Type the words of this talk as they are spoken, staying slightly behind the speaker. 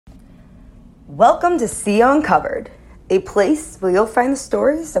Welcome to CEO Uncovered, a place where you'll find the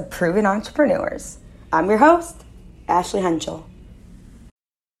stories of proven entrepreneurs. I'm your host, Ashley Henschel.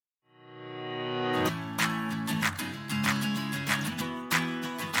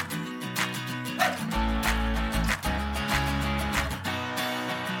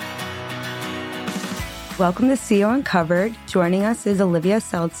 Welcome to CEO Uncovered. Joining us is Olivia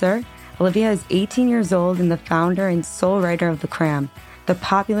Seltzer. Olivia is 18 years old and the founder and sole writer of The Cram, the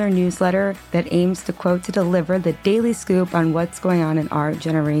popular newsletter that aims to deliver the daily scoop on what's going on in our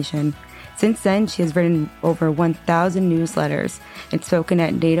generation. Since then, she has written over 1,000 newsletters and spoken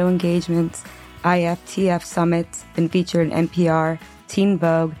at NATO engagements, IFTF summits, and featured in NPR, Teen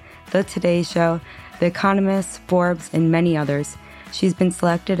Vogue, The Today Show, The Economist, Forbes, and many others. She's been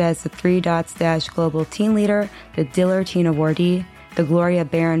selected as the 3 Dots Global Teen Leader, the Diller Teen Awardee, the Gloria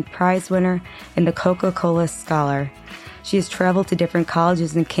Barron Prize winner, and the Coca-Cola Scholar. She has traveled to different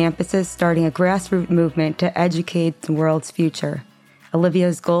colleges and campuses, starting a grassroots movement to educate the world's future.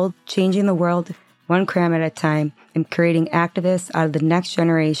 Olivia's goal, changing the world one cram at a time and creating activists out of the next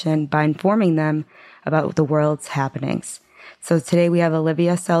generation by informing them about the world's happenings. So today we have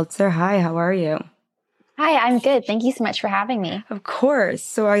Olivia Seltzer. Hi, how are you? Hi, I'm good. Thank you so much for having me. Of course.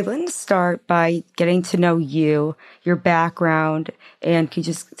 So I'd like to start by getting to know you, your background, and can you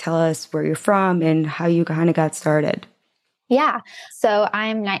just tell us where you're from and how you kind of got started? Yeah. So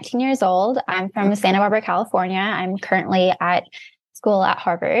I'm 19 years old. I'm from Santa Barbara, California. I'm currently at school at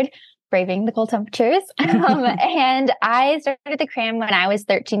Harvard, braving the cold temperatures. And I started the Cram when I was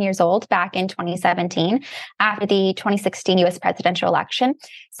 13 years old back in 2017 after the 2016 U.S. presidential election.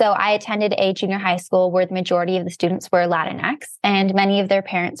 So I attended a junior high school where the majority of the students were Latinx and many of their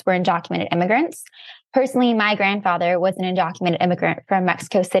parents were undocumented immigrants. Personally, my grandfather was an undocumented immigrant from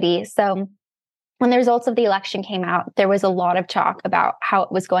Mexico City. So when the results of the election came out, there was a lot of talk about how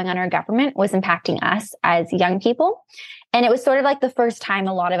it was going on in our government was impacting us as young people. And it was sort of like the first time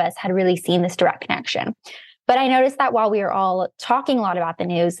a lot of us had really seen this direct connection. But I noticed that while we were all talking a lot about the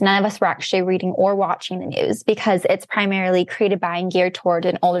news, none of us were actually reading or watching the news because it's primarily created by and geared toward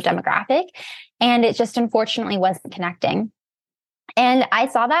an older demographic. And it just unfortunately wasn't connecting. And I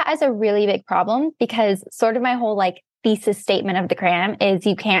saw that as a really big problem because sort of my whole thesis statement of the Cram is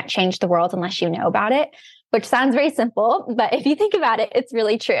you can't change the world unless you know about it, which sounds very simple. But if you think about it, it's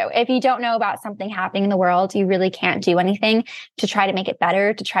really true. If you don't know about something happening in the world, you really can't do anything to try to make it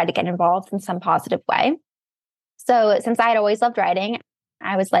better, to try to get involved in some positive way. So since I had always loved writing,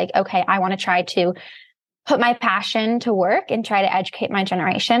 I was like, okay, I want to try to put my passion to work and try to educate my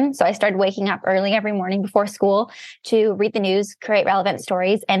generation. So I started waking up early every morning before school to read the news, create relevant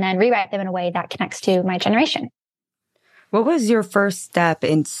stories, and then rewrite them in a way that connects to my generation. What was your first step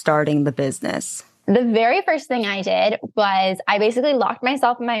in starting the business? The very first thing I did was I basically locked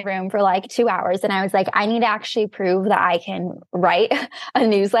myself in my room for 2 hours. And I was like, I need to actually prove that I can write a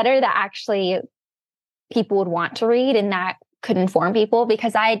newsletter that actually people would want to read and that could inform people,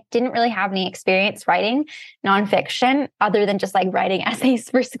 because I didn't really have any experience writing nonfiction other than just writing essays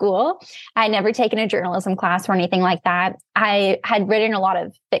for school. I had never taken a journalism class or anything like that. I had written a lot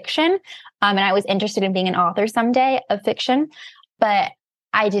of fiction, and I was interested in being an author someday of fiction, but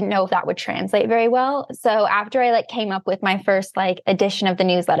I didn't know if that would translate very well. So after I came up with my first edition of the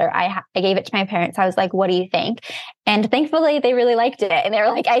newsletter, I gave it to my parents. I was like, what do you think? And thankfully they really liked it. And they were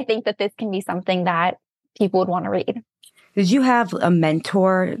like, I think that this can be something that people would want to read. Did you have a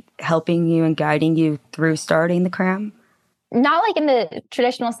mentor helping you and guiding you through starting the Cram? Not in the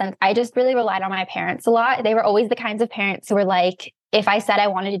traditional sense. I just really relied on my parents a lot. They were always the kinds of parents who were like, if I said I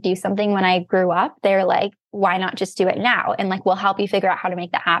wanted to do something when I grew up, they were like, why not just do it now? And we'll help you figure out how to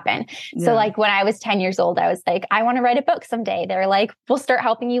make that happen. Yeah. So when I was 10 years old, I was like, I want to write a book someday. They were like, we'll start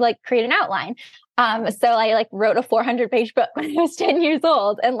helping you create an outline. So I wrote a 400-page book when I was 10 years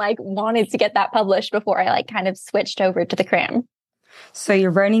old and wanted to get that published before I kind of switched over to the Cram. So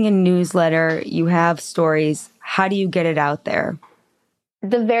you're writing a newsletter, you have stories. How do you get it out there?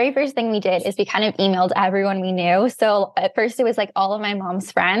 The very first thing we did is we kind of emailed everyone we knew. So at first it was all of my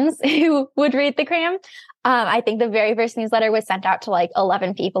mom's friends who would read the Cram. I think the very first newsletter was sent out to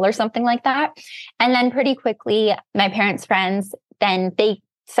 11 people or something like that. And then pretty quickly, my parents' friends, then they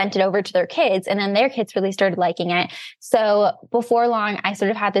sent it over to their kids, and then their kids really started liking it. So before long, I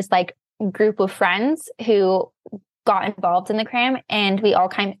sort of had this group of friends who got involved in the Cram, and we all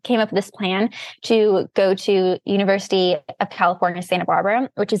came up with this plan to go to University of California, Santa Barbara,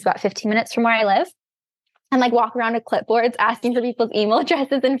 which is about 15 minutes from where I live, and walk around with clipboards asking for people's email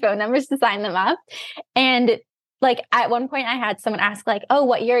addresses and phone numbers to sign them up. And at one point I had someone ask oh,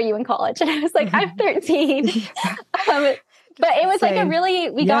 what year are you in college? And I was like, I'm 13. But it was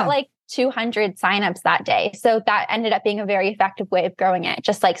we got 200 signups that day. So that ended up being a very effective way of growing it.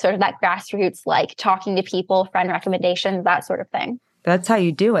 Just like sort of that grassroots, like talking to people, friend recommendations, that sort of thing. That's how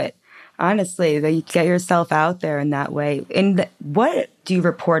you do it. Honestly, that you get yourself out there in that way. And what do you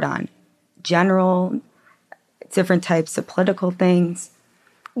report on? General, different types of political things?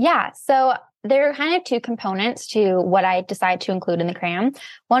 Yeah. So there are kind of two components to what I decide to include in the cram.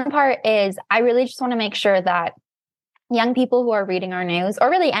 One part is I really just want to make sure that young people who are reading our news, or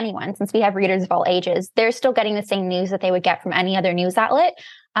really anyone, since we have readers of all ages, they're still getting the same news that they would get from any other news outlet.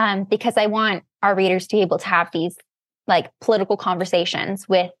 Because I want our readers to be able to have these like political conversations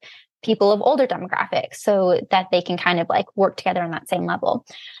with people of older demographics so that they can kind of like work together on that same level.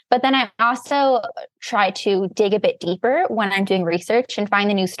 But then I also try to dig a bit deeper when I'm doing research and find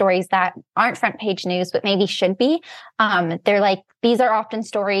the news stories that aren't front page news, but maybe should be. They're like, these are often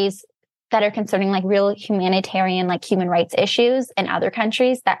stories that are concerning like real humanitarian, like human rights issues in other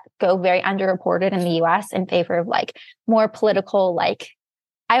countries that go very underreported in the US in favor of like more political, like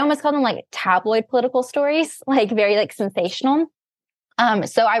I almost call them like tabloid political stories, like very like sensational.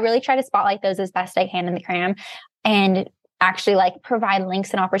 So I really try to spotlight those as best I can in the cram and actually like provide links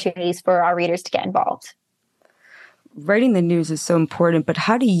and opportunities for our readers to get involved. Writing the news is so important, but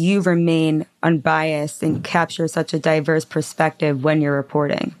how do you remain unbiased and capture such a diverse perspective when you're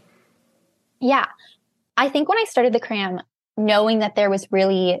reporting? Yeah, I think when I started the cram, knowing that there was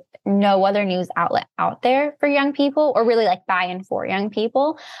really no other news outlet out there for young people, or really like by and for young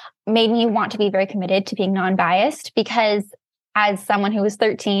people, made me want to be very committed to being non-biased. Because as someone who was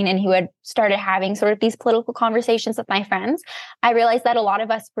 13 and who had started having sort of these political conversations with my friends, I realized that a lot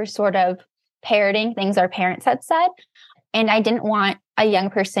of us were sort of parroting things our parents had said. And I didn't want a young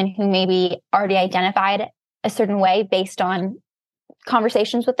person who maybe already identified a certain way based on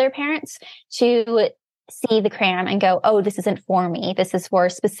conversations with their parents to see the cram and go, oh, this isn't for me. This is for a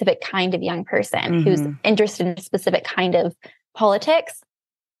specific kind of young person who's interested in a specific kind of politics.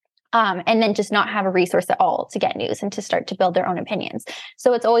 And then just not have a resource at all to get news and to start to build their own opinions.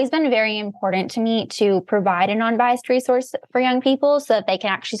 So it's always been very important to me to provide a non-biased resource for young people so that they can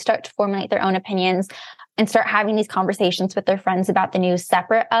actually start to formulate their own opinions and start having these conversations with their friends about the news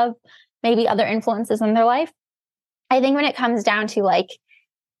separate of maybe other influences in their life. I think when it comes down to like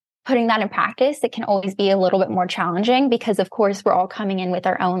putting that in practice, it can always be a little bit more challenging because of course we're all coming in with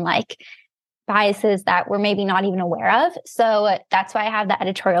our own like biases that we're maybe not even aware of. So that's why I have the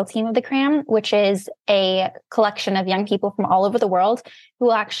editorial team of the cram, which is a collection of young people from all over the world who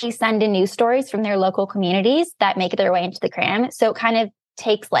will actually send in news stories from their local communities that make their way into the cram. So it kind of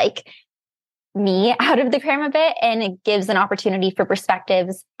takes like me out of the cram a bit, and it gives an opportunity for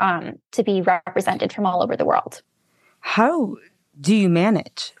perspectives to be represented from all over the world. How do you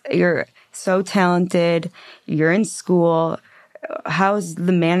manage? You're so talented. You're in school. How's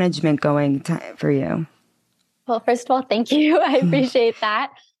the management going for you? Well, first of all, thank you. I appreciate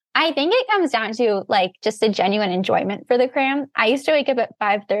that. I think it comes down to like just a genuine enjoyment for the cram. I used to wake up at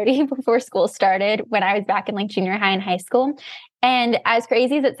 5:30 before school started when I was back in like junior high and high school. And as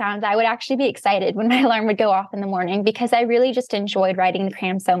crazy as it sounds, I would actually be excited when my alarm would go off in the morning because I really just enjoyed writing the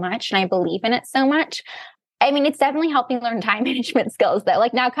cram so much and I believe in it so much. I mean, it's definitely helped me learn time management skills that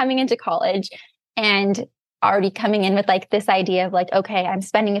like now coming into college and already coming in with like this idea of like, okay, I'm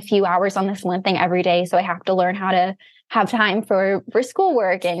spending a few hours on this one thing every day. So I have to learn how to have time for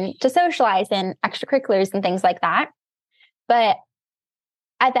schoolwork and to socialize and extracurriculars and things like that. But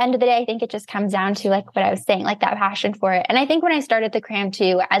at the end of the day, I think it just comes down to like what I was saying, like that passion for it. And I think when I started the cram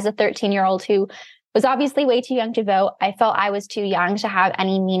too, as a 13-year-old who was obviously way too young to vote, I felt I was too young to have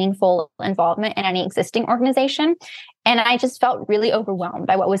any meaningful involvement in any existing organization. And I just felt really overwhelmed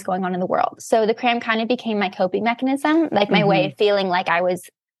by what was going on in the world. So the cram kind of became my coping mechanism, like my way of feeling like I was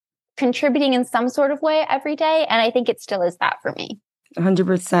contributing in some sort of way every day. And I think it still is that for me.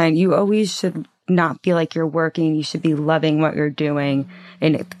 100%. You always should not feel like you're working. You should be loving what you're doing.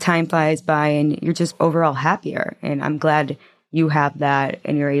 And time flies by and you're just overall happier. And I'm glad you have that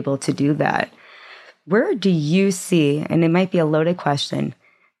and you're able to do that. Where do you see, and it might be a loaded question,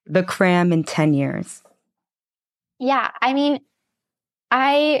 the cram in 10 years? Yeah, I mean,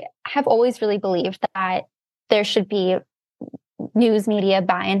 I have always really believed that there should be news media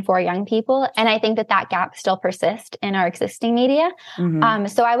by and for young people. And I think that that gap still persists in our existing media.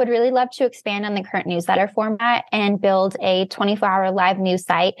 So I would really love to expand on the current newsletter format and build a 24-hour live news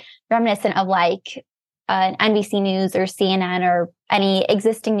site reminiscent of like an NBC News or CNN or any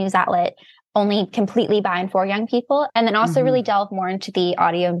existing news outlet, only completely by and for young people. And then also really delve more into the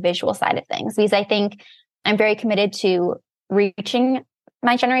audio and visual side of things, because I think I'm very committed to reaching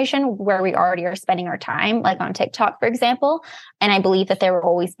my generation, where we already are spending our time, like on TikTok, for example. And I believe that there will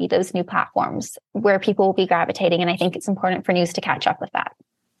always be those new platforms where people will be gravitating. And I think it's important for news to catch up with that.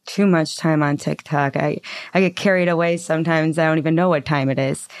 Too much time on TikTok. I get carried away sometimes. I don't even know what time it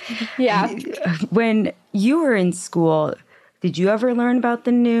is. Yeah. When you were in school, did you ever learn about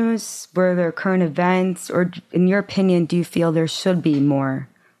the news? Were there current events? Or in your opinion, do you feel there should be more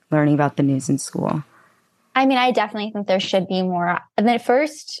learning about the news in school? I mean, I definitely think there should be more. And then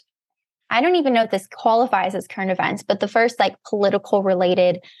first, I don't even know if this qualifies as current events, but the first like political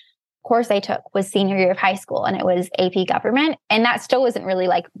related course I took was senior year of high school, and it was AP government. And that still wasn't really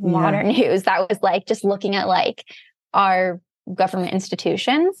like modern news. That was like just looking at like our government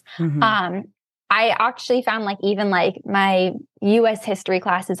institutions. Mm-hmm. I actually found like even like my US history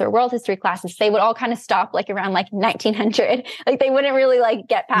classes or world history classes, they would all kind of stop like around like 1900. Like they wouldn't really like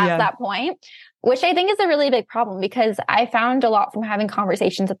get past that point, which I think is a really big problem, because I found a lot from having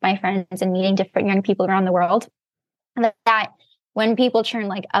conversations with my friends and meeting different young people around the world that when people turn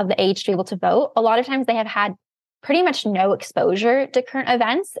like of the age to be able to vote, a lot of times they have had pretty much no exposure to current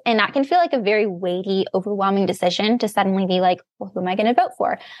events. And that can feel like a very weighty, overwhelming decision to suddenly be like, well, who am I going to vote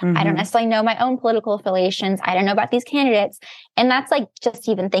for? Mm-hmm. I don't necessarily know my own political affiliations. I don't know about these candidates. And that's like just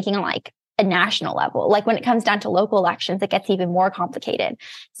even thinking on like a national level. Like when it comes down to local elections, it gets even more complicated.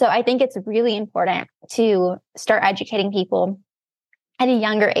 So I think it's really important to start educating people at a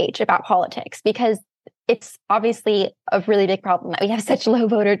younger age about politics, because it's obviously a really big problem that we have such low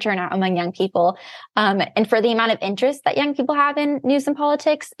voter turnout among young people. And for the amount of interest that young people have in news and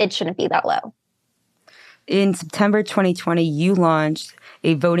politics, it shouldn't be that low. In September 2020, you launched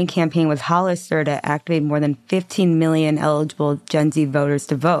a voting campaign with Hollister to activate more than 15 million eligible Gen Z voters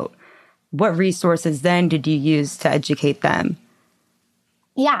to vote. What resources then did you use to educate them?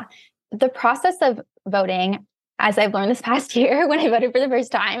 Yeah, the process of voting, as I've learned this past year when I voted for the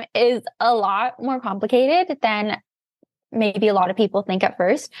first time, is a lot more complicated than maybe a lot of people think at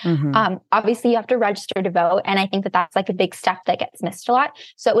first. Mm-hmm. Obviously, you have to register to vote. And I think that that's like a big step that gets missed a lot.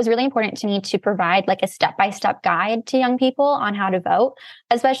 So it was really important to me to provide like a step-by-step guide to young people on how to vote,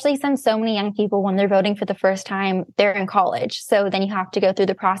 especially since so many young people, when they're voting for the first time, they're in college. So then you have to go through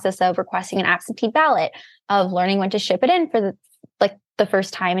the process of requesting an absentee ballot, of learning when to ship it in for the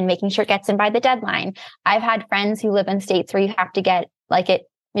first time and making sure it gets in by the deadline. I've had friends who live in states where you have to get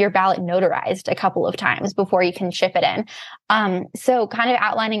your ballot notarized a couple of times before you can ship it in. So kind of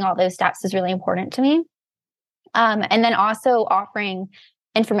outlining all those steps is really important to me. And then also offering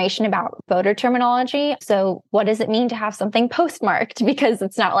information about voter terminology. So what does it mean to have something postmarked? Because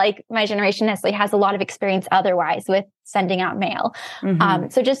it's not like my generation necessarily has a lot of experience otherwise with sending out mail. Mm-hmm.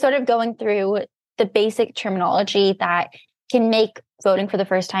 So just sort of going through the basic terminology that can make voting for the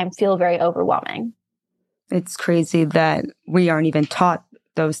first time feel very overwhelming. It's crazy that we aren't even taught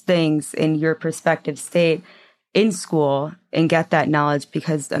those things in your prospective state in school and get that knowledge,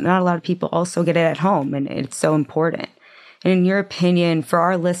 because not a lot of people also get it at home, and it's so important. And in your opinion, for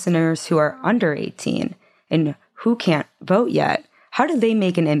our listeners who are under 18 and who can't vote yet, how do they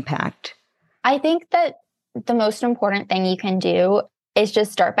make an impact? I think that the most important thing you can do is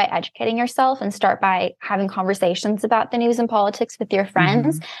just start by educating yourself and start by having conversations about the news and politics with your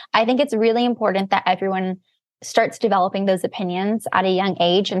friends. Mm-hmm. I think it's really important that everyone starts developing those opinions at a young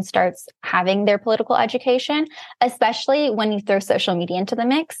age and starts having their political education, especially when you throw social media into the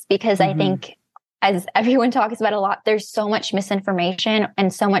mix, because I think, as everyone talks about a lot, there's so much misinformation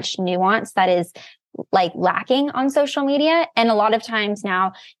and so much nuance that is like lacking on social media. And a lot of times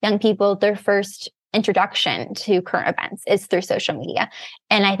now, young people, their first introduction to current events is through social media.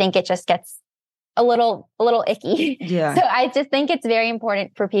 And I think it just gets a little icky. Yeah. So I just think it's very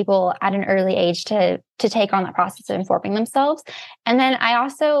important for people at an early age to take on that process of informing themselves. And then I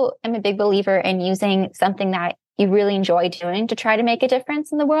also am a big believer in using something that you really enjoy doing to try to make a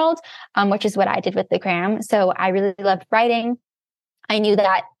difference in the world, which is what I did with the Cram. So I really loved writing. I knew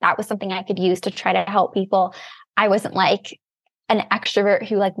that that was something I could use to try to help people. I wasn't like an extrovert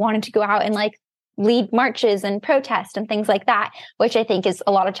who like wanted to go out and like lead marches and protest and things like that, which I think is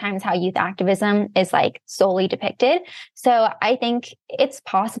a lot of times how youth activism is like solely depicted. So I think it's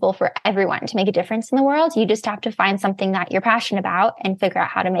possible for everyone to make a difference in the world. You just have to find something that you're passionate about and figure out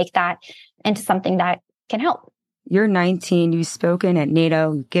how to make that into something that can help. You're 19, you've spoken at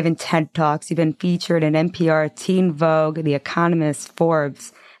NATO, you've given TED Talks, you've been featured in NPR, Teen Vogue, The Economist,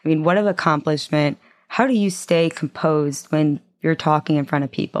 Forbes. I mean, what an accomplishment. How do you stay composed when you're talking in front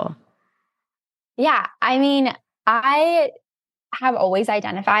of people? Yeah, I mean, I have always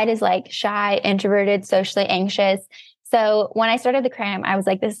identified as like shy, introverted, socially anxious. So when I started the cram, I was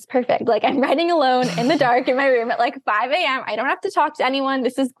like, this is perfect. Like I'm writing alone in the dark in my room at like 5 a.m. I don't have to talk to anyone.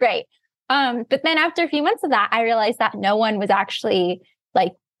 This is great. But then after a few months of that, I realized that no one was actually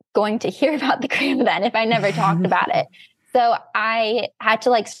like going to hear about the cram then if I never talked about it. So I had to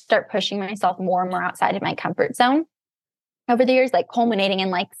like start pushing myself more and more outside of my comfort zone over the years, like culminating in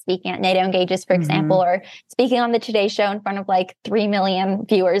like speaking at NATO Engages, for example, or speaking on the Today Show in front of like 3 million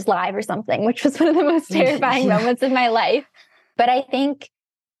viewers live or something, which was one of the most terrifying moments of my life. But I think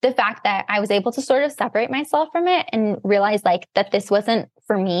the fact that I was able to sort of separate myself from it and realize like that this wasn't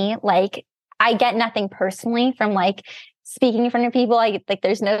for me, like I get nothing personally from like speaking in front of people. Like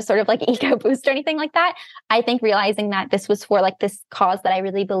there's no sort of like ego boost or anything like that. I think realizing that this was for like this cause that I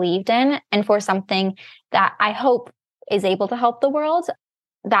really believed in and for something that I hope is able to help the world,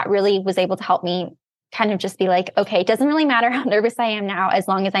 that really was able to help me kind of just be like, okay, it doesn't really matter how nervous I am now, as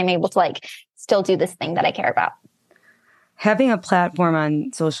long as I'm able to like still do this thing that I care about. Having a platform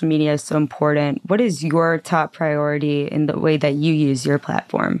on social media is so important. What is your top priority in the way that you use your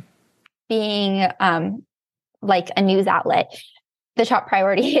platform? Being like a news outlet, the top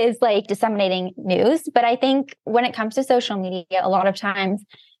priority is like disseminating news. But I think when it comes to social media, a lot of times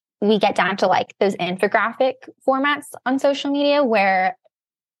we get down to like those infographic formats on social media where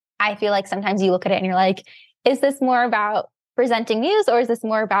I feel like sometimes you look at it and you're like, is this more about presenting news or is this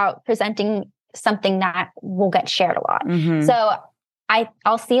more about presenting something that will get shared a lot? Mm-hmm. So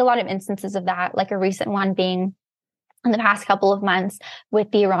I'll see a lot of instances of that, like a recent one being in the past couple of months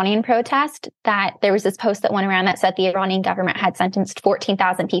with the Iranian protest, that there was this post that went around that said the Iranian government had sentenced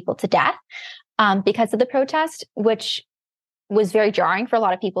 14,000 people to death because of the protest, which was very jarring for a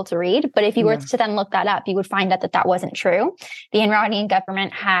lot of people to read. But if you were to then look that up, you would find out that that wasn't true. The Iranian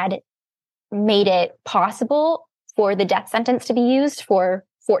government had made it possible for the death sentence to be used for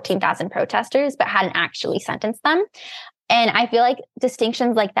 14,000 protesters, but hadn't actually sentenced them. And I feel like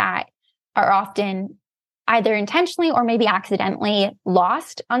distinctions like that are often either intentionally or maybe accidentally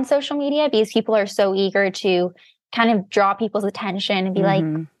lost on social media because people are so eager to kind of draw people's attention and be like,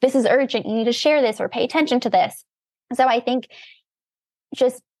 this is urgent, you need to share this or pay attention to this. So I think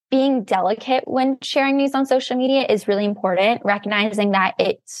just being delicate when sharing news on social media is really important, recognizing that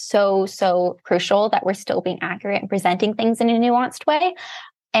it's so, so crucial that we're still being accurate and presenting things in a nuanced way.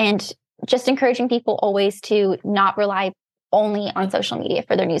 And just encouraging people always to not rely only on social media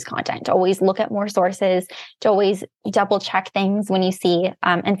for their news content, to always look at more sources, to always double check things when you see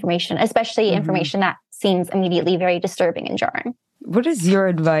information, especially information that seems immediately very disturbing and jarring. What is your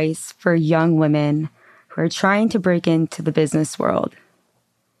advice for young women who are trying to break into the business world?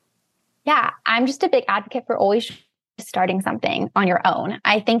 Yeah, I'm just a big advocate for always starting something on your own.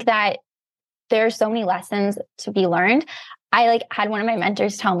 I think that there are so many lessons to be learned. I had one of my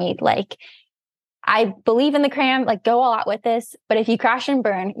mentors tell me, I believe in the cram, go all out with this, but if you crash and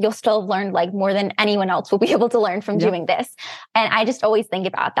burn, you'll still have learned more than anyone else will be able to learn from doing this. And I just always think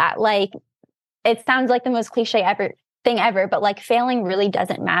about that. It sounds like the most cliche thing ever, but failing really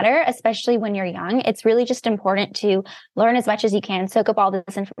doesn't matter, especially when you're young. It's really just important to learn as much as you can, soak up all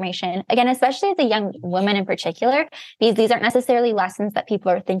this information. Again, especially as a young woman in particular, because these aren't necessarily lessons that people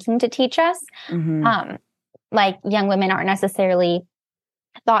are thinking to teach us. Young women aren't necessarily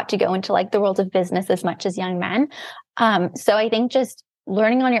thought to go into the world of business as much as young men. So I think just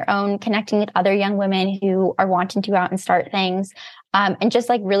learning on your own, connecting with other young women who are wanting to go out and start things, and just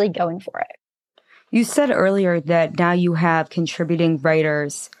really going for it. You said earlier that now you have contributing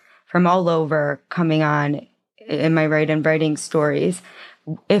writers from all over coming on, am I right, and writing stories.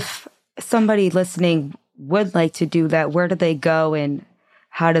 If somebody listening would like to do that, where do they go and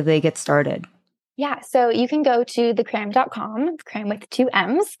how do they get started? Yeah, so you can go to thecram.com, cram with 2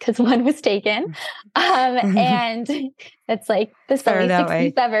 M's because one was taken. And it's the silliest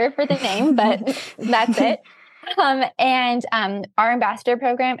excuse ever for the name, but that's it. And our ambassador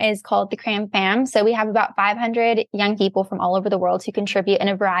program is called the Cram Fam. So we have about 500 young people from all over the world who contribute in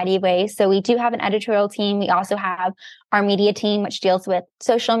a variety of ways. So we do have an editorial team. We also have our media team, which deals with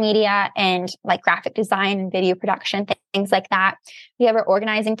social media and graphic design and video production, things like that. We have our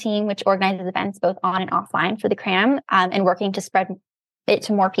organizing team, which organizes events both on and offline for the Cram, and working to spread it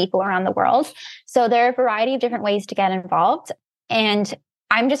to more people around the world. So there are a variety of different ways to get involved. And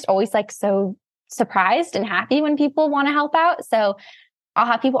I'm just always so surprised and happy when people want to help out. So I'll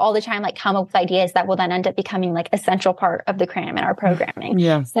have people all the time come up with ideas that will then end up becoming a central part of the Cram and our programming.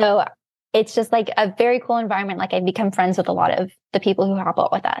 Yeah. So it's just a very cool environment. I've become friends with a lot of the people who help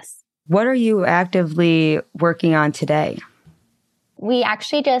out with us. What are you actively working on today? We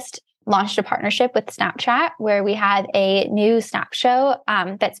actually just launched a partnership with Snapchat where we have a new Snap show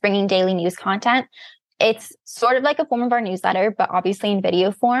that's bringing daily news content. it's sort of like a form of our newsletter, but obviously in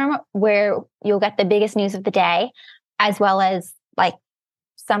video form, where you'll get the biggest news of the day, as well as like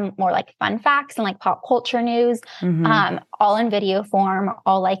some more like fun facts and like pop culture news, all in video form,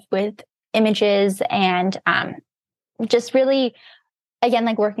 all like with images and just really, again,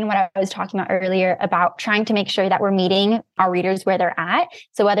 like working what I was talking about earlier about trying to make sure that we're meeting our readers where they're at.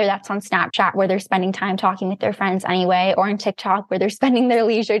 So whether that's on Snapchat, where they're spending time talking with their friends anyway, or on TikTok, where they're spending their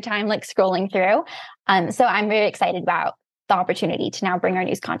leisure time like scrolling through. So I'm very excited about the opportunity to now bring our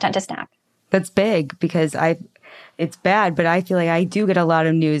news content to Snap. That's big because it's bad, but I feel like I do get a lot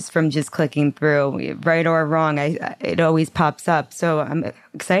of news from just clicking through, right or wrong. It always pops up. So I'm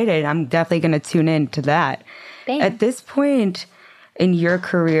excited. I'm definitely going to tune in to that. Thanks. At this point in your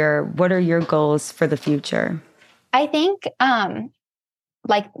career, what are your goals for the future? I think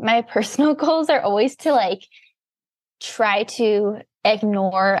like my personal goals are always to like try to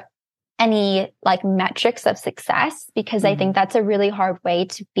ignore any like metrics of success, because I think that's a really hard way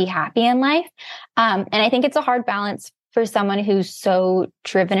to be happy in life. And I think it's a hard balance for someone who's so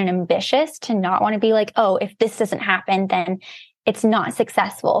driven and ambitious to not want to be like, oh, if this doesn't happen, then it's not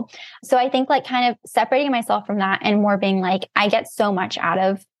successful. So I think like kind of separating myself from that and more being like, I get so much out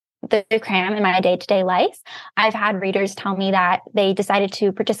of the cram in my day-to-day life. I've had readers tell me that they decided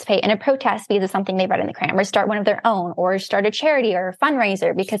to participate in a protest because of something they read in the cram, or start one of their own, or start a charity or a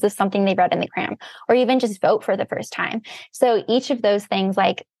fundraiser because of something they read in the cram, or even just vote for the first time. So each of those things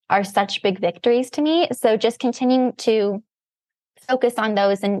like are such big victories to me. So just continuing to focus on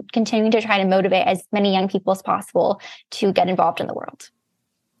those and continuing to try to motivate as many young people as possible to get involved in the world.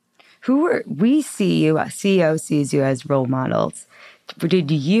 We see you, CEO sees you as role models.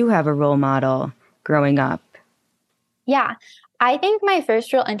 Did you have a role model growing up? Yeah, I think my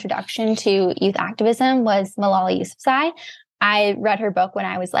first real introduction to youth activism was Malala Yousafzai. I read her book when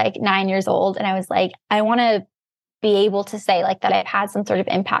I was like 9 years old, and I was like, I want to be able to say like that I've had some sort of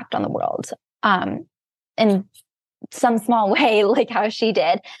impact on the world in some small way, like how she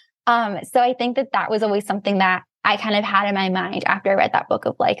did. So I think that was always something that I kind of had in my mind after I read that book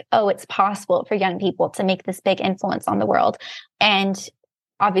of like, oh, it's possible for young people to make this big influence on the world. And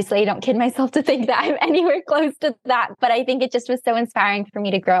obviously I don't kid myself to think that I'm anywhere close to that, but I think it just was so inspiring for me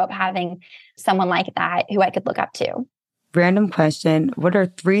to grow up having someone like that who I could look up to. Random question. What are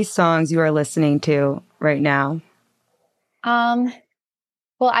 3 songs you are listening to right now?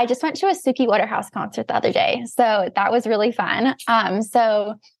 Well, I just went to a Suki Waterhouse concert the other day, so that was really fun.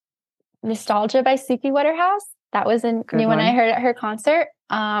 So Nostalgia by Suki Waterhouse. That was a new one I heard at her concert.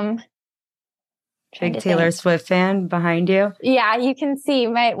 Big Taylor Swift fan behind you? Yeah, you can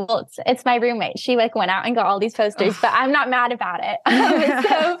see it's my roommate. She like went out and got all these posters, but I'm not mad about it.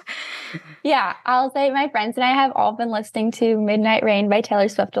 So yeah, I'll say my friends and I have all been listening to Midnight Rain by Taylor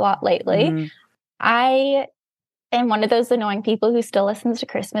Swift a lot lately. I am one of those annoying people who still listens to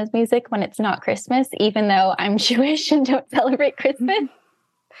Christmas music when it's not Christmas, even though I'm Jewish and don't celebrate Christmas.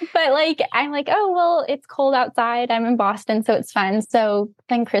 But like, I'm like, oh, well, it's cold outside. I'm in Boston, so it's fun. So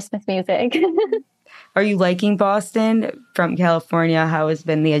then Christmas music. Are you liking Boston from California? How has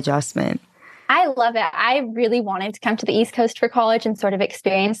been the adjustment? I love it. I really wanted to come to the East Coast for college and sort of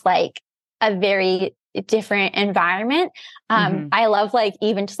experience like a very different environment. I love like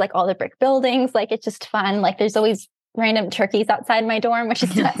even just like all the brick buildings. Like it's just fun. Like there's always random turkeys outside my dorm, which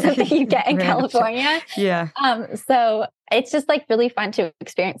is not something you get in California. Yeah. So it's just like really fun to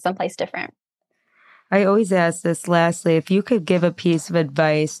experience someplace different. I always ask this lastly, if you could give a piece of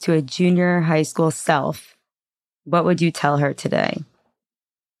advice to a junior high school self, what would you tell her today?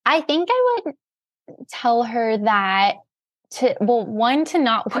 I think I would tell her that to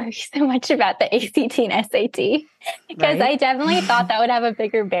not worry so much about the ACT and SAT, because I definitely thought that would have a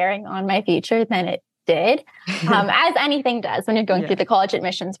bigger bearing on my future than it did, as anything does when you're going through the college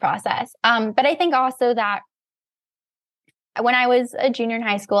admissions process. But I think also that when I was a junior in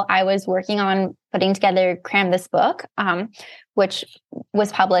high school, I was working on putting together Cram This Book, which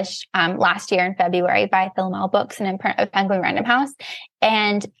was published last year in February by Philomel Books and imprint of Penguin Random House.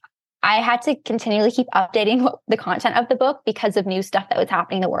 And I had to continually keep updating the content of the book because of new stuff that was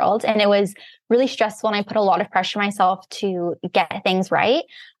happening in the world. And it was really stressful, and I put a lot of pressure on myself to get things right.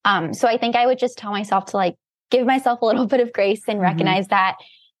 So I think I would just tell myself to like give myself a little bit of grace and recognize that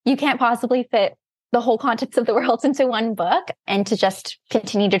you can't possibly fit the whole contents of the world into one book, and to just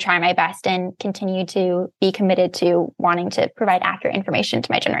continue to try my best and continue to be committed to wanting to provide accurate information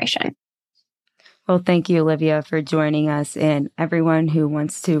to my generation. Well, thank you, Olivia, for joining us. And everyone who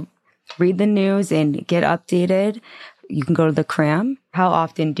wants to read the news and get updated, you can go to the Cram. How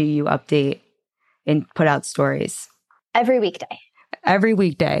often do you update and put out stories? Every weekday. every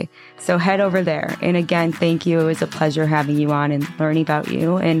weekday. So head over there. And again, thank you. It was a pleasure having you on and learning about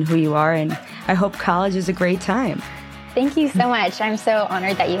you and who you are. And I hope college is a great time. Thank you so much. I'm so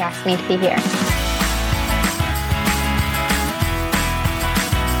honored that you asked me to be here.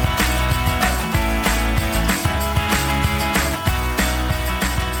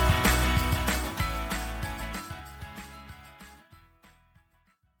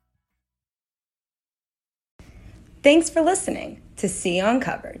 Thanks for listening to See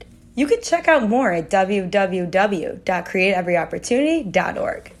Uncovered. You can check out more at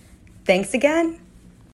www.createeveryopportunity.org. Thanks again,